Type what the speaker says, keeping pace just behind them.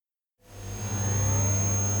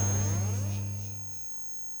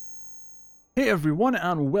Hey everyone,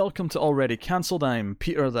 and welcome to Already Cancelled. I'm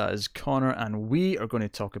Peter, that is Connor, and we are going to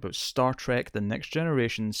talk about Star Trek The Next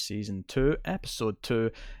Generation Season 2, Episode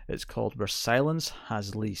 2. It's called Where Silence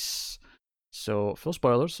Has Lease. So, full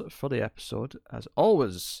spoilers for the episode, as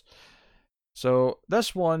always. So,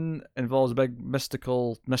 this one involves a big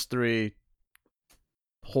mystical mystery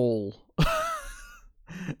hole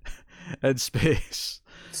in space.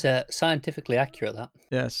 It's scientifically accurate, that.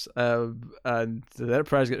 Yes, and the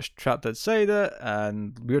Enterprise gets trapped outside it,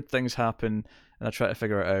 and weird things happen, and I try to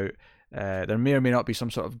figure it out. There may or may not be some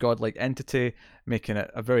sort of godlike entity, making it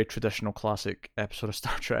a very traditional classic episode of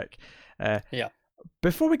Star Trek. Yeah.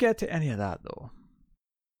 Before we get to any of that, though,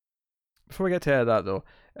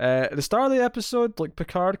 at the start of the episode, like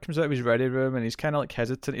Picard comes out of his ready room, and he's kind of like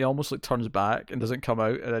hesitant. He almost like turns back and doesn't come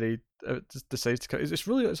out, and then he just decides to come.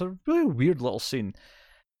 It's a really weird little scene.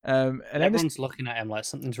 And everyone's looking at him like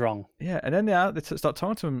something's wrong. Yeah, and then they start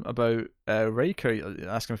talking to him about Riker,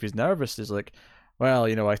 asking him if he's nervous. He's like, well,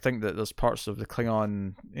 I think that there's parts of the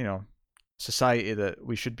Klingon, society that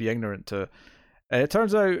we should be ignorant to. It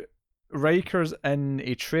turns out Riker's in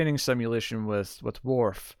a training simulation with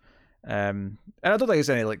Worf. And I don't think it's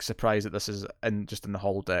any like surprise that this is just in the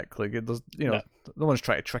holodeck. Like, there's, no one's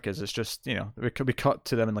trying to trick us. It's just, we could be cut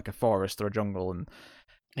to them in like a forest or a jungle, and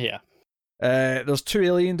yeah. There's two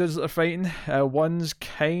alien dudes that are fighting. One's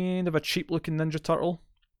kind of a cheap-looking Ninja Turtle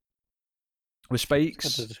with spikes.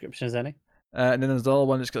 That's the description as any. And then there's the other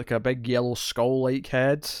one that's got like a big yellow skull-like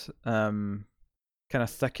head, kind of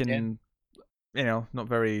thick and not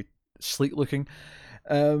very sleek-looking.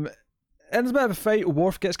 And there's a bit of a fight.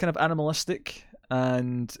 Worf gets kind of animalistic,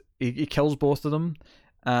 and he kills both of them.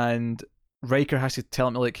 And Riker has to tell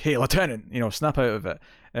him, like, hey, Lieutenant, snap out of it.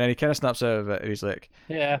 And then he kind of snaps out of it, and he's like...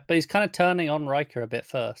 Yeah, but he's kind of turning on Riker a bit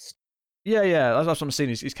first. Yeah, that's what I'm saying.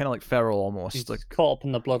 He's kind of like feral almost. He's like caught up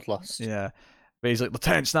in the bloodlust. Yeah. But he's like,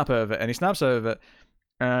 Lieutenant, snap out of it. And he snaps out of it.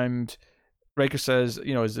 And Riker says,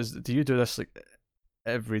 do you do this like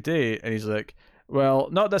every day? And he's like, well,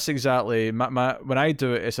 not this exactly. When I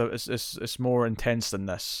do it, it's more intense than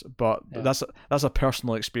this. But that's a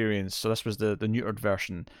personal experience. So this was the neutered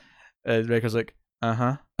version. Riker's like,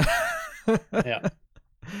 yeah.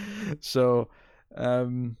 So,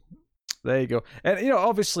 there you go. And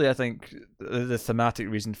obviously, I think the thematic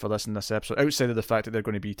reason for this in this episode, outside of the fact that they're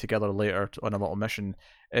going to be together later on a little mission,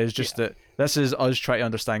 is just that this is us trying to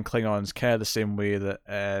understand Klingons kind of the same way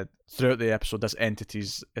that throughout the episode, this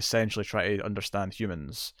entity's essentially trying to understand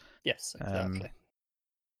humans. Yes, exactly.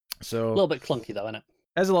 So a little bit clunky, though, isn't it?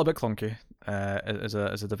 It's a little bit clunky as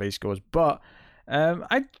a device goes, but.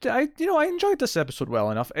 I enjoyed this episode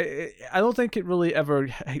well enough. I don't think it really ever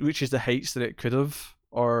reaches the heights that it could have,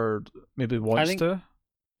 or maybe wants to.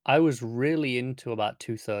 I was really into about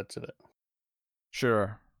 2/3 of it.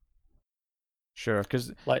 Sure,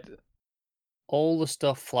 because like all the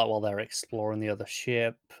stuff, like while they're exploring the other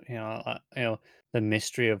ship, the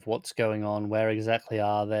mystery of what's going on, where exactly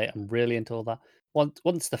are they? I'm really into all that.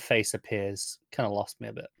 Once the face appears, kind of lost me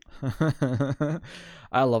a bit.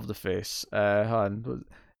 I love the face. Nagilum?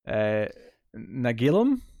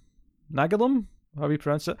 How do you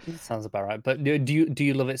pronounce it? That sounds about right. But do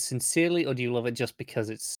you love it sincerely, or do you love it just because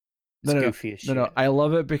it's goofy as shit? No. I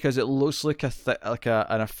love it because it looks like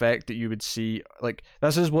an effect that you would see. Like,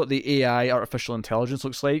 this is what the AI, artificial intelligence,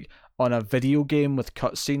 looks like on a video game with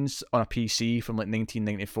cutscenes on a PC from like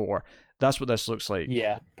 1994. That's what this looks like.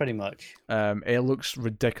 Yeah, pretty much. It looks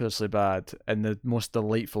ridiculously bad in the most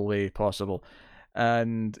delightful way possible.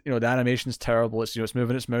 And the animation's terrible. It's it's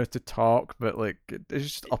moving its mouth to talk, but like it's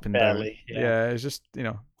just up and barely, down. Yeah, it's just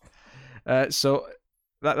so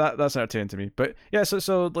that's entertaining to me. But yeah,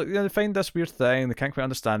 so like they find this weird thing. They can't quite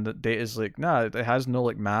understand it. Data's like, nah, it has no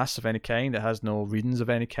like mass of any kind. It has no readings of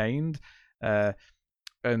any kind.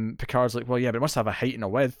 And Picard's like, well, yeah, but it must have a height and a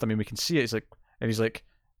width. I mean, we can see it. He's like,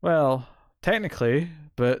 well, technically,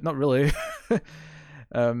 but not really.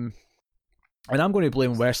 And I'm going to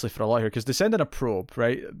blame Wesley for a lot here, because they send in a probe,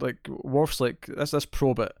 right? Like, Worf's like, let's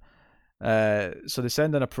probe it. So they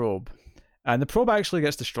send in a probe, and the probe actually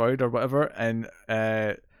gets destroyed or whatever, and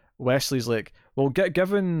Wesley's like, well,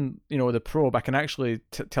 given, the probe, I can actually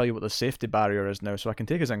tell you what the safety barrier is now, so I can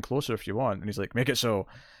take us in closer if you want. And he's like, make it so.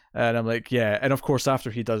 And I'm like, yeah. And of course, after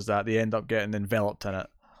he does that, they end up getting enveloped in it.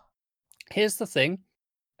 Here's the thing.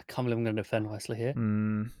 I can't believe I'm going to defend Wesley here.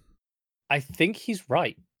 I think he's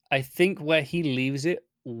right. I think where he leaves it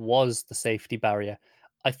was the safety barrier.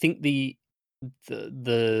 I think the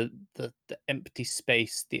empty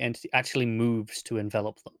space, the entity actually moves to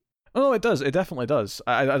envelop them. Oh, it does. It definitely does.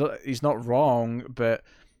 I he's not wrong, but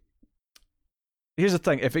here's the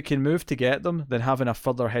thing: if it can move to get them, then having a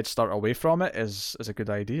further head start away from it is a good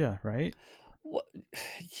idea, right? What?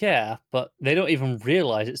 Yeah, but they don't even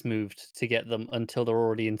realize it's moved to get them until they're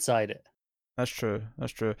already inside it. That's true.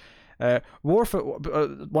 That's true. Worf at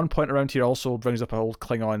one point around here also brings up a old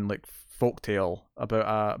Klingon like folktale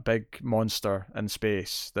about a big monster in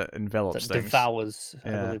space that envelops That things. devours, I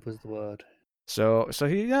Yeah. believe was the word. So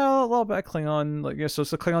he a little bit of Klingon, like so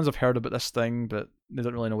the Klingons have heard about this thing, but they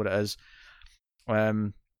don't really know what it is.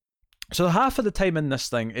 So half of the time in this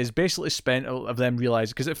thing is basically spent of them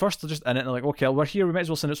realizing, because at first they're just in it and they're like, okay, we're here, we might as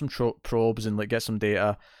well send out some probes and like get some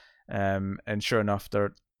data. And sure enough,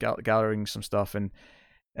 they're gathering some stuff, and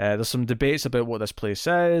there's some debates about what this place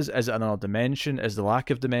is. Is it another dimension? Is the lack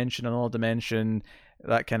of dimension another dimension?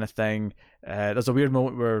 That kind of thing. There's a weird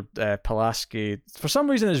moment where Pulaski, for some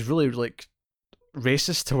reason, is really like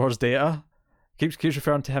racist towards Data. Keeps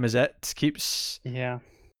referring to him as it. Yeah.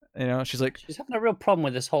 She's like, She's having a real problem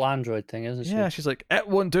with this whole android thing, isn't she? yeah, she's like, it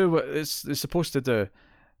won't do what it's supposed to do.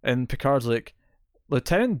 And Picard's like,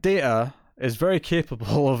 Lieutenant Data is very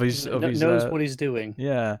capable of his knows what he's doing.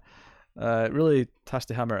 Yeah, really has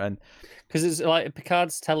to hammer it in. Because it's like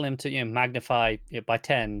Picard's telling him to magnify it by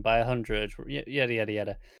 10, by 100, yada yada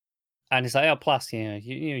yada, and he's like, "Oh, plus,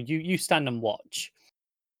 you stand and watch,"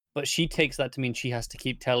 but she takes that to mean she has to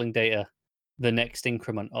keep telling Data the next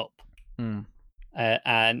increment up.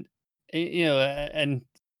 And and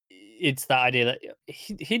it's that idea that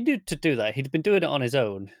he knew to do that. He'd been doing it on his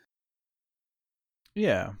own.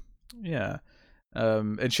 Yeah.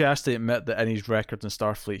 And she has to admit that in his records in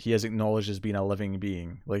Starfleet, he is acknowledged as being a living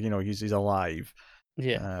being. Like, he's alive.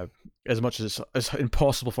 Yeah. As much as it's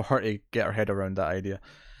impossible for her to get her head around that idea.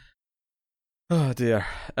 Oh dear.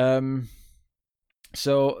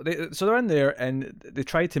 So they're in there and they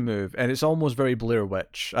try to move, and it's almost very Blair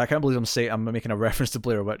Witch. I can't believe I'm making a reference to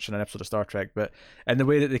Blair Witch in an episode of Star Trek, but in the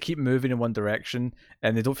way that they keep moving in one direction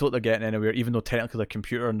and they don't feel like they're getting anywhere, even though technically their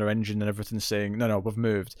computer and their engine and everything's saying, no, we've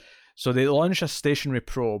moved. So they launch a stationary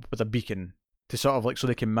probe with a beacon to sort of like so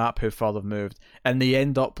they can map how far they've moved, and they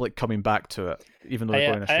end up like coming back to it, even though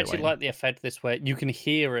they're going in a straight line. I actually like the effect this way. You can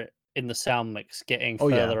hear it in the sound mix getting Oh,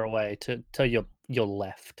 yeah. further away to your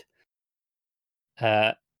left.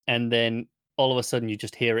 And then all of a sudden you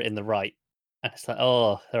just hear it in the right, and it's like,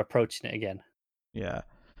 oh, they're approaching it again. Yeah,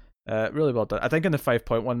 really well done. I think in the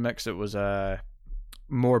 5.1 mix it was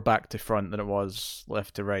more back to front than it was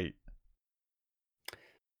left to right.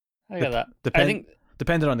 I get that. I think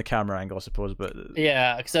depending on the camera angle, I suppose, but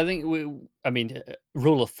yeah, because I think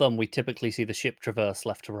rule of thumb, we typically see the ship traverse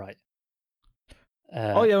left to right.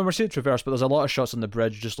 Oh yeah, when we're seeing traverse, but there's a lot of shots on the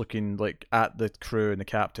bridge just looking like at the crew and the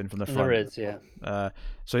captain from the front. There is, yeah.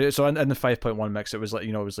 So in the 5.1 mix, it was like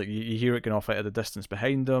you hear it going off out of the distance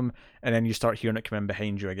behind them, and then you start hearing it come in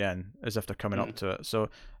behind you again, as if they're coming up to it. So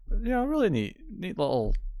really neat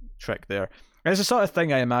little trick there. And it's the sort of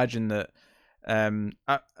thing I imagine that,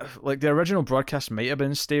 like the original broadcast might have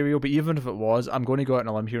been stereo, but even if it was, I'm going to go out on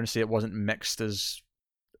a limb here and say it wasn't mixed as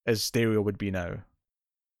stereo would be now.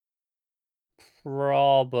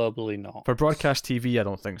 Probably not. For broadcast TV, I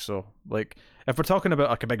don't think so. Like, if we're talking about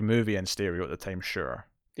like a big movie in stereo at the time, sure.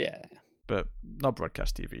 Yeah. But not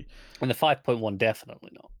broadcast TV. And the 5.1, definitely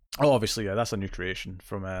not. Oh, obviously, yeah, that's a new creation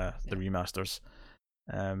from the remasters.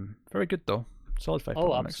 Very good, though. Solid 5.1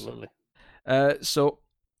 Oh, absolutely. So,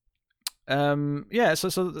 and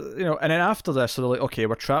then after this, so they're like, okay,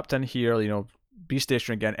 we're trapped in here, be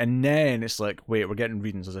stationary again. And then it's like, wait, we're getting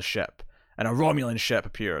readings as a ship. And a Romulan ship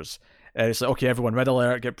appears. And it's like, okay, everyone, red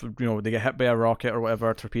alert, they get hit by a rocket or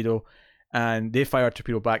whatever, torpedo, and they fire a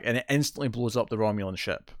torpedo back, and it instantly blows up the Romulan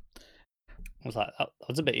ship. I was like, that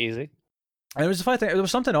was a bit easy. And it was the fact that there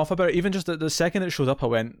was something off about it. Even just the second it showed up, I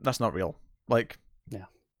went, that's not real. Like, yeah.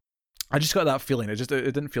 I just got that feeling. It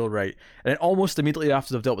didn't feel right. And then almost immediately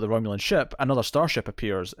after they've dealt with the Romulan ship, another starship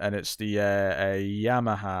appears, and it's the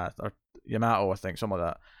Yamato, I think, something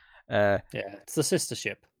like that. Yeah, it's the sister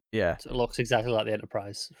ship. Yeah. So it looks exactly like the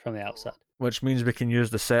Enterprise from the outside. Which means we can use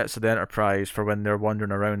the sets of the Enterprise for when they're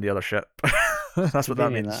wandering around the other ship. That's what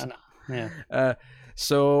that means. Yeah.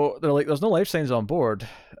 So they're like, there's no life signs on board,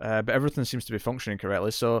 but everything seems to be functioning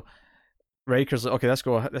correctly. So Riker's like, okay, let's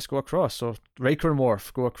go across. So Riker and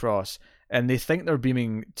Worf go across, and they think they're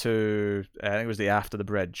beaming to, I think it was the aft of the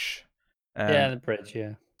bridge. The bridge,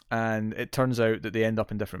 yeah. And it turns out that they end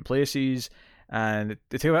up in different places, and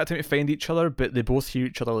they take a bit of time to find each other, but they both hear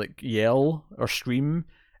each other like yell or scream.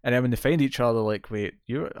 And then when they find each other, they're like, wait,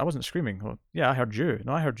 I wasn't screaming. Well, yeah, I heard you.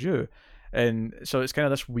 No, I heard you. And so it's kind of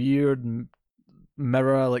this weird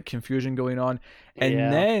mirror like confusion going on, and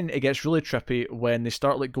then it gets really trippy when they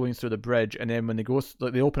start like going through the bridge, and then when they go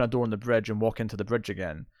like they open a door on the bridge and walk into the bridge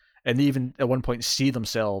again, and they even at one point see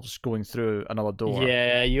themselves going through another door.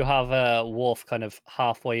 Yeah, you have Worf kind of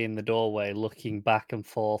halfway in the doorway, looking back and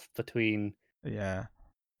forth between. Yeah.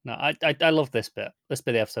 No, I love this bit. This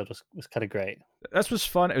bit of the episode was kind of great. This was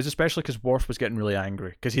fun. It was especially because Worf was getting really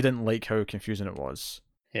angry because he didn't like how confusing it was.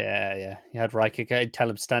 Yeah. You had Riker tell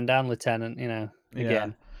him, "Stand down, Lieutenant," again. Yeah.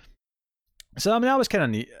 So, I mean, that was kind of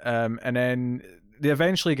neat. And then they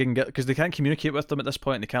eventually can get, because they can't communicate with them at this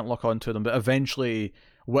point, and they can't lock on to them, but eventually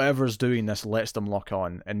whatever's doing this lets them lock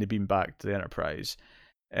on, and they beam back to the Enterprise.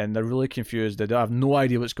 And they're really confused. They have no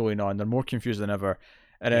idea what's going on. They're more confused than ever.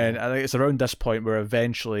 And then I think it's around this point where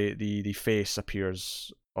eventually the face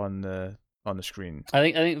appears on the screen. I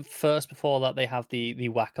think first, before that, they have the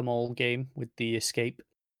whack-a-mole game with the escape.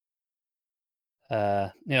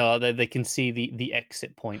 They can see the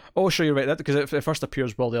exit point. Oh, sure, you're right. That because it first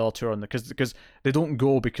appears while the other two are on because they don't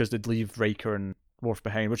go because they'd leave Riker and Worf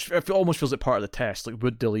behind, which it almost feels like part of the test. Like,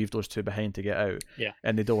 would they leave those two behind to get out? Yeah,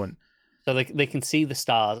 and they don't. So they can see the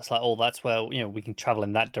stars. It's like, oh, that's where we can travel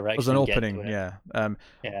in that direction. There's an opening, yeah.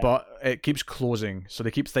 But it keeps closing, so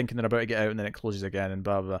they keep thinking they're about to get out, and then it closes again, and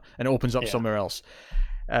blah blah, blah, and it opens up somewhere else.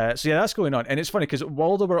 So yeah, that's going on, and it's funny because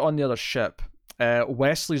while they were on the other ship,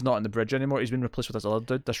 Wesley's not on the bridge anymore. He's been replaced with this other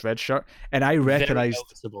dude, this red shirt, and I recognized.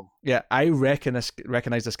 I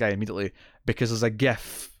recognized this guy immediately because there's a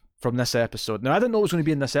GIF from this episode. Now I didn't know it was going to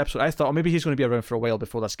be in this episode. I thought maybe he's going to be around for a while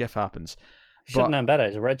before this GIF happens. Shouldn't have known better.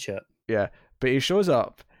 It's a red shirt. Yeah, but he shows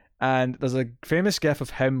up, and there's a famous GIF of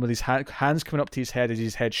him with his hands coming up to his head as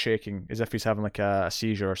his head shaking, as if he's having like a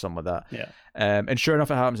seizure or something like that. Yeah. And sure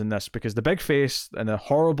enough, it happens in this because the big face and the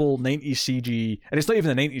horrible 90s CG, and it's not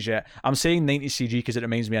even the 90s yet. I'm saying 90s CG because it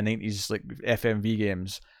reminds me of 90s like FMV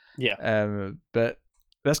games. Yeah. But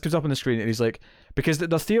this comes up on the screen, and he's like, because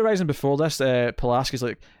they're theorizing before this, Pulaski's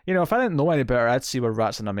like, if I didn't know any better, I'd see we're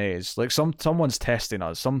rats in a maze. Like someone's testing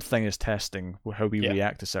us. Something is testing how we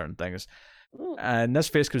react to certain things. And this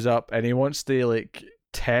face comes up, and he wants to like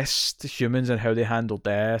test humans and how they handle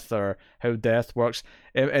death or how death works,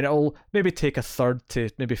 and it'll maybe take a third to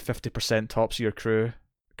maybe 50% tops of your crew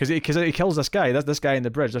because he kills this guy. That's this guy in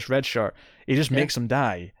the bridge, this red shirt. He just makes him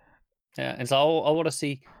die. Yeah, and so I want to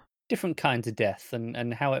see different kinds of death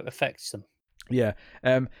and how it affects them. Yeah,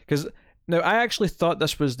 because now I actually thought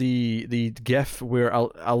this was the GIF where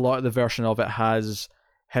a lot of the version of it has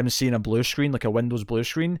him seeing a blue screen, like a Windows blue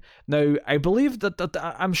screen. Now, I believe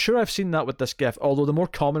that I'm sure I've seen that with this GIF, although the more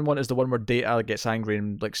common one is the one where Data gets angry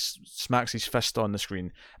and like smacks his fist on the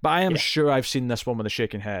screen. But I am sure I've seen this one with a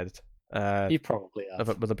shaking head. You probably have.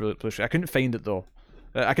 With a blue screen. I couldn't find it though.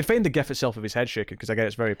 I could find the GIF itself of his head shaking because I guess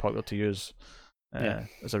it's very popular to use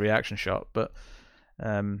as a reaction shot. But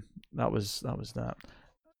that was that.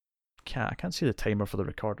 I can't see the timer for the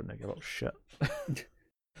recording. I give up shit.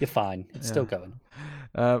 You're fine. It's still going.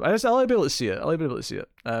 I'll be able to see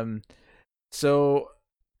it. So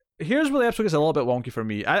here's where the episode gets a little bit wonky for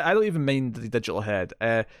me. I don't even mind the digital head.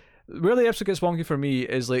 Where the episode gets wonky for me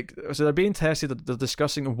is like, so they're being tested. They're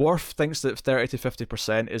discussing. Worf thinks that 30 to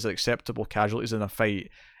 50% is acceptable casualties in a fight,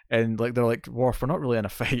 and like they're like, Worf, we're not really in a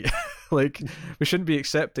fight. Like we shouldn't be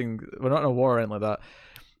accepting. We're not in a war or anything like that.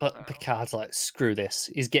 But Picard's like, screw this.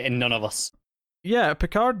 He's getting none of us. Yeah,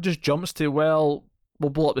 Picard just jumps to, well, we'll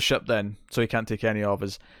blow up the ship then, so he can't take any of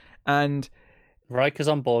us. And Riker's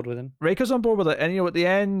on board with him. And at the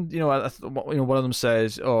end, one of them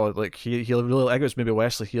says, "Oh, like he'll really," I guess maybe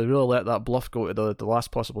Wesley, he'll really let that bluff go to the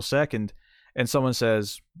last possible second. And someone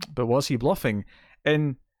says, "But was he bluffing?"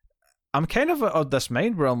 And I'm kind of this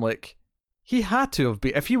mind where I'm like, he had to have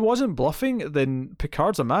been. If he wasn't bluffing, then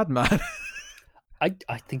Picard's a madman.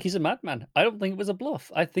 I think he's a madman. I don't think it was a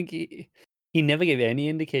bluff. I think he never gave any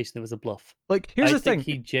indication it was a bluff. Like, here's the thing. I think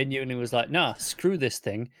he genuinely was like, nah, screw this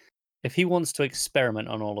thing. If he wants to experiment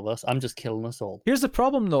on all of us, I'm just killing us all. Here's the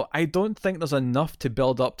problem, though. I don't think there's enough to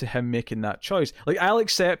build up to him making that choice. Like, I'll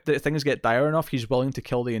accept that if things get dire enough, he's willing to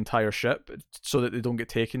kill the entire ship so that they don't get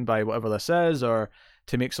taken by whatever this is, or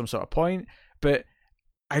to make some sort of point. But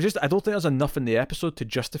I don't think there's enough in the episode to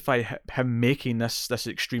justify him making this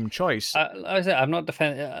extreme choice. Like I said, I'm not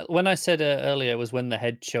defending. When I said earlier was when the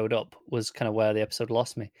head showed up was kind of where the episode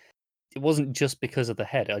lost me. It wasn't just because of the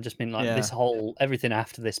head. I just mean this whole everything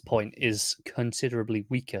after this point is considerably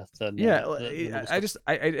weaker than.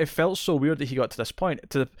 It felt so weird that he got to this point.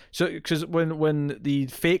 Because when the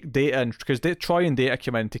fake Data, because Troy and Data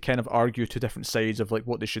came in to kind of argue two different sides of like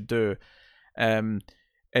what they should do, and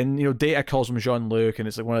Data calls him Jean-Luc, and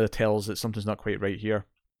it's like one of the tells that something's not quite right here.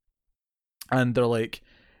 And they're like,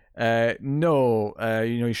 No,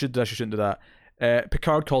 you should do this, you shouldn't do that.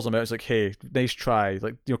 Picard calls him out. It's like, hey, nice try.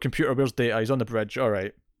 Like, computer, where's Data? He's on the bridge. All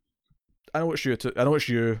right, I know it's you. I know it's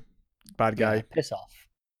you, bad guy. Yeah, piss off.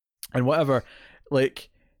 And whatever, like,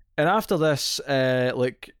 and after this,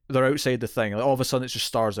 like, they're outside the thing. Like, all of a sudden, it's just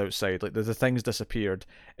stars outside. Like, the thing's disappeared.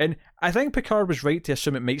 And I think Picard was right to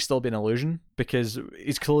assume it might still be an illusion because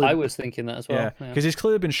he's clearly. I was thinking that as well. Yeah, because he's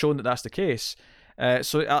clearly been shown that that's the case.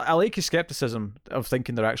 So I like his skepticism of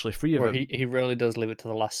thinking they're actually free of it. He really does leave it to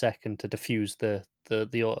the last second to defuse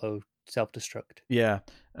the auto self-destruct. Yeah,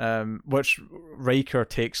 which Riker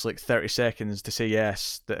takes like 30 seconds to say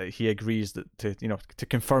yes, that he agrees that to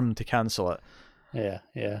confirm to cancel it.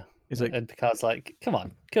 Yeah. He's like, and Picard's like, come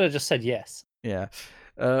on, could have just said yes. Yeah.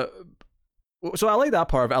 So I like that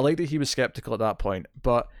part of it. I like that he was skeptical at that point,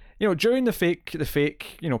 but during the fake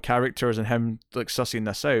characters and him like sussing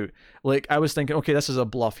this out, like I was thinking, okay, this is a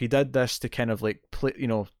bluff. He did this to kind of like play,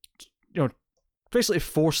 basically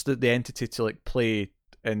force the entity to like play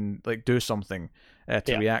and like do something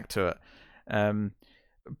to react to it.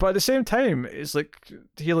 But at the same time, it's like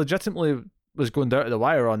he legitimately was going down to the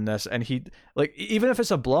wire on this, and he like, even if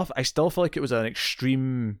it's a bluff, I still feel like it was an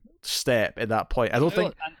extreme step at that point. I don't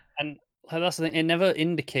think. And that's the thing. It never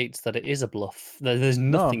indicates that it is a bluff. There's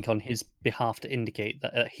nothing on his behalf to indicate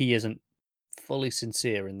that he isn't fully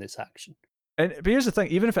sincere in this action. But here's the thing: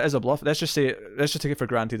 even if it is a bluff, let's just take it for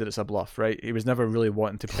granted that it's a bluff, right? He was never really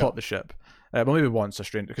wanting to plot the ship. Well, maybe once a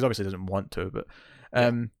stranger, because obviously he doesn't want to. But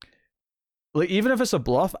like, even if it's a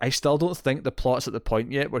bluff, I still don't think the plot's at the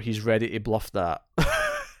point yet where he's ready to bluff that.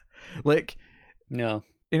 Like, no.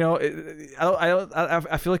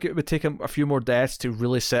 I feel like it would take him a few more deaths to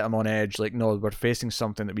really set him on edge. Like, no, we're facing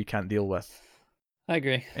something that we can't deal with. I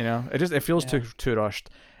agree. It feels too rushed.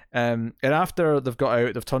 And after they've got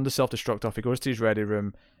out, they've turned the self-destruct off. He goes to his ready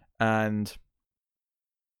room, and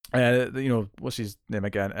what's his name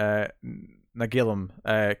again?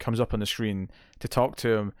 Nagilum comes up on the screen to talk to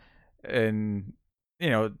him, and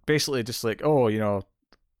basically just like, oh,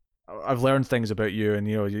 I've learned things about you,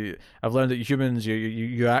 and I've learned that humans,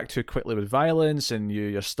 you act too quickly with violence, and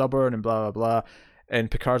you're stubborn, and blah blah blah. And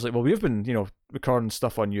Picard's like, well, we've been recording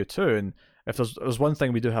stuff on you too, and if there's one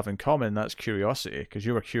thing we do have in common, that's curiosity, because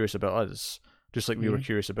you were curious about us, just like we were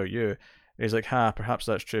curious about you. And he's like, perhaps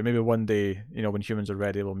that's true. Maybe one day, when humans are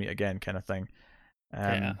ready, we'll meet again, kind of thing.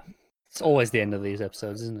 It's always the end of these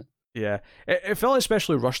episodes, isn't it? Yeah, it felt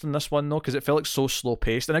especially rushed in this one though, because it felt like so slow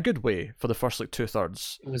paced in a good way for the first like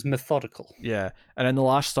 2/3. It was methodical. Yeah, and in the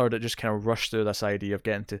last third, it just kind of rushed through this idea of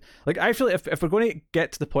getting to, like, I feel like if we're going to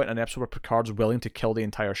get to the point in an episode where Picard's willing to kill the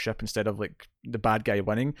entire ship instead of like the bad guy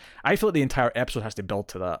winning, I feel like the entire episode has to build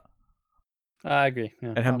to that. I agree.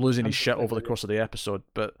 Yeah. And him losing his shit over the course of the episode,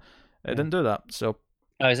 but it didn't do that. So.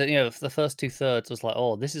 The first 2/3 was like,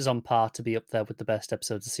 oh, this is on par to be up there with the best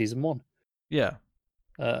episodes of season 1. Yeah.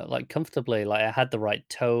 Like comfortably, like I had the right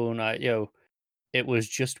tone. It was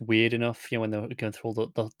just weird enough, when they were going through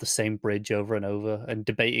all the same bridge over and over and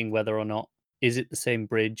debating whether or not is it the same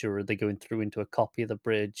bridge or are they going through into a copy of the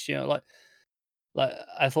bridge. Like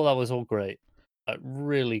I thought that was all great, like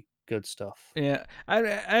really good stuff. Yeah, and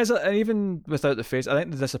even without the face, I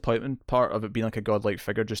think the disappointment part of it being like a godlike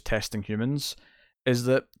figure just testing humans is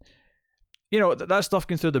that that stuff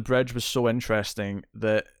going through the bridge was so interesting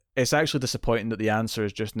that it's actually disappointing that the answer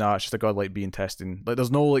is just, it's just a godlike being testing. Like,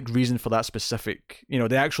 there's no like reason for that specific,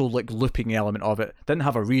 the actual like looping element of it didn't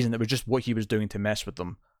have a reason. It was just what he was doing to mess with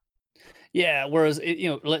them. Yeah, whereas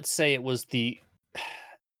let's say it was it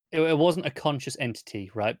wasn't a conscious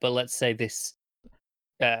entity, right? But let's say this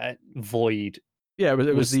void. Yeah,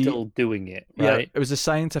 it was still doing it, right? Yeah, it was the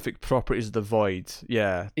scientific properties of the void.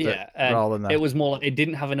 Yeah. Rather than that, it was more like it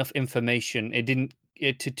didn't have enough information. It didn't.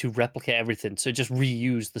 To replicate everything, so just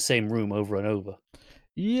reuse the same room over and over.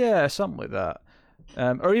 Yeah, something like that.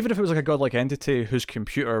 Or even if it was like a godlike entity whose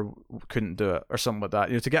computer couldn't do it, or something like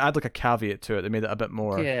that. To add like a caveat to it that made it a bit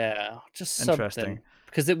more just interesting. Something.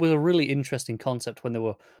 Because it was a really interesting concept when they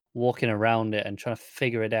were walking around it and trying to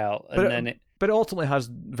figure it out, but it ultimately has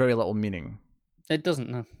very little meaning. It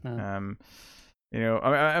doesn't. No.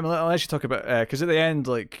 Unless you talk about because at the end,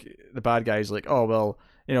 like the bad guy's like, oh well.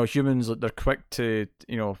 Humans, they're quick to,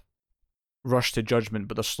 rush to judgment,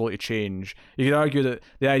 but they're slow to change. You could argue that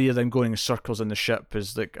the idea of them going in circles in the ship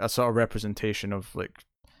is like a sort of representation of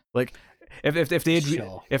like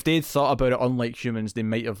if they'd thought about it unlike humans, they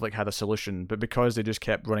might have like had a solution, but because they just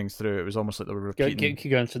kept running through, it was almost like they were repeating.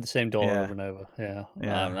 Keep going through the same door over and over. Yeah.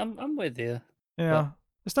 I'm with you. Yeah,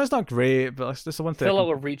 it's not great, but it's the one thing. I feel like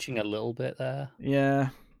we're reaching a little bit there.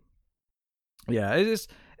 Yeah.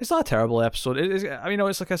 It's not a terrible episode. It is.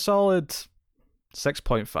 It's like a solid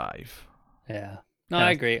 6.5. Yeah. No,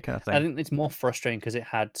 I agree. Kind of I thing. think it's more frustrating because it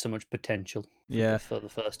had so much potential for the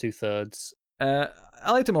first 2/3.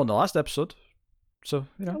 I liked it more in the last episode. So,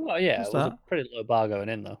 Well, yeah, it was a pretty low bar going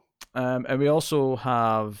in, though. And we also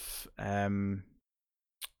have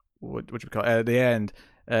what do we call it? At the end,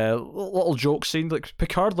 little joke scene. Like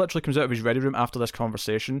Picard literally comes out of his ready room after this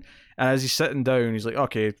conversation, and as he's sitting down, he's like,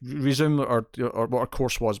 "Okay, resume or what our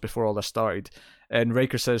course was before all this started." And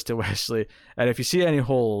Riker says to Wesley, "And if you see any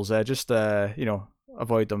holes, just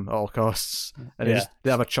avoid them at all costs." And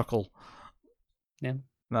they have a chuckle. Yeah, and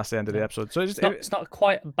that's the end of the episode. So it's not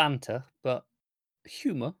quite banter, but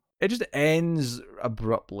humor. It just ends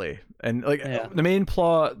abruptly, and the main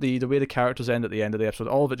plot, the way the characters end at the end of the episode,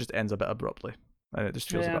 all of it just ends a bit abruptly, and it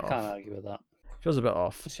just feels a bit off. I can't argue with that. Feels a bit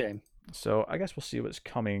off. A shame. So I guess we'll see what's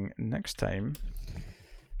coming next time.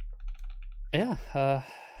 Yeah,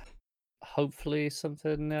 hopefully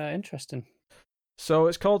something interesting. So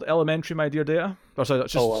it's called Elementary, My Dear Data. Oh, sorry,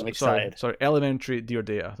 I'm excited. Sorry, Elementary, Dear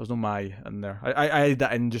Data. There's no my in there. I added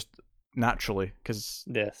that in just naturally because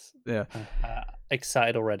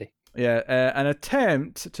excited already. Yeah, an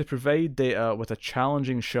attempt to provide data with a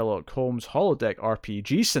challenging Sherlock Holmes holodeck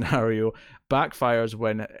RPG scenario backfires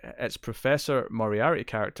when its Professor Moriarty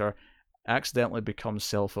character accidentally becomes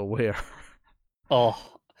self-aware.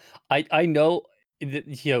 Oh, I know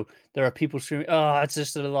that, there are people screaming, "Oh, it's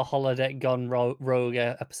just another holodeck gone rogue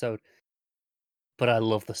episode," but I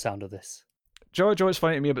love the sound of this. Joe, it's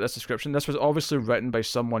funny to me about this description. This was obviously written by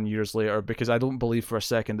someone years later, because I don't believe for a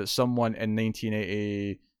second that someone in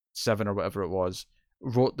 1987 or whatever it was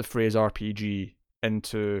wrote the phrase RPG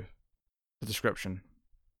into the description.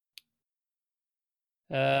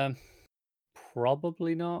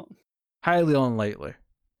 Probably not. Highly unlikely.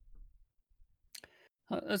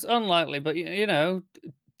 It's unlikely, but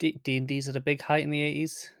D&D's at a big height in the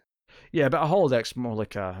 80s. Yeah, but a holodeck's more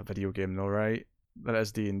like a video game, though, right? Than it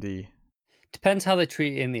is D&D. Depends how they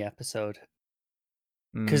treat it in the episode,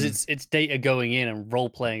 because it's data going in and role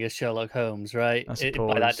playing as Sherlock Holmes, right?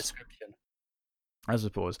 By that description, I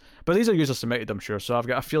suppose. But these are user submitted, I'm sure. So I've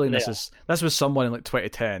got a feeling this was someone in like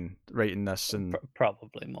 2010 writing this, and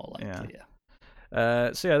probably more likely, yeah.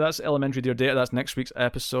 So yeah, that's Elementary Dear Data. That's next week's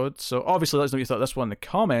episode. So obviously, let us know what you thought of this one in the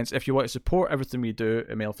comments. If you want to support everything we do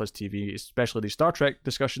at MailFuzz TV, especially the Star Trek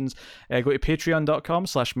discussions, go to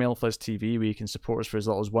patreon.com/MailFuzzTV, where you can support us for as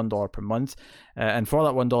little as $1 per month. And for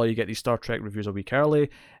that $1, you get these Star Trek reviews a week early.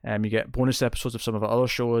 You get bonus episodes of some of our other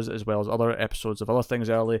shows, as well as other episodes of other things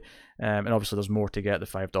early. And obviously, there's more to get, the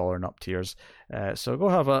 $5 and up tiers. So go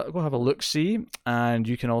have a look see, and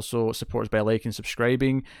you can also support us by liking and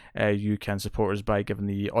subscribing. You can support us by giving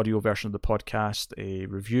the audio version of the podcast a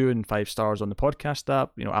review and 5 stars on the podcast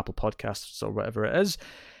app, Apple Podcasts or whatever it is.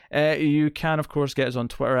 You can, of course, get us on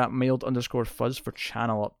Twitter at mailed_fuzz for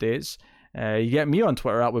channel updates. You get me on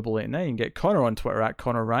Twitter at Wibble89. You can get Connor on Twitter at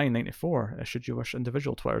ConnorRyan94, should you wish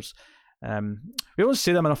individual Twitters. We don't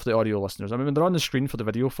say them enough for the audio listeners. I mean, they're on the screen for the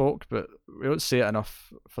video folk, but we don't say it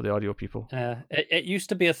enough for the audio people. It used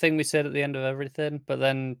to be a thing we said at the end of everything, but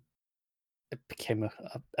then it became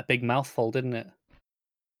a big mouthful, didn't it?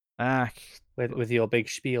 With your big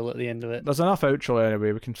spiel at the end of it. There's enough outro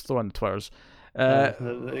anyway. We can throw in the Twitters.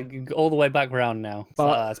 All the way back around now.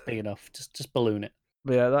 That's big enough. Just balloon it.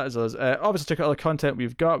 But yeah, that is us. Obviously, check out other content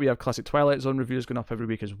we've got. We have classic Twilight Zone reviews going up every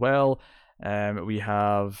week as well. We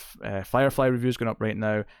have Firefly reviews going up right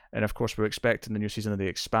now, and of course we're expecting the new season of The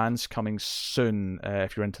Expanse coming soon.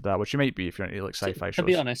 If you're into that, which you might be if you're into like sci-fi shows. To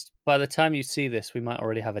be honest, by the time you see this, we might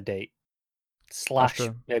already have a date. /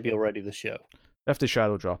 maybe already the show. If they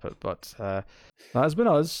shadow drop it, but that has been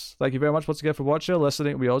us. Thank you very much once again for watching and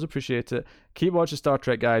listening. We always appreciate it. Keep watching Star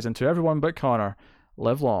Trek, guys, and to everyone but Connor,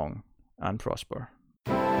 live long and prosper.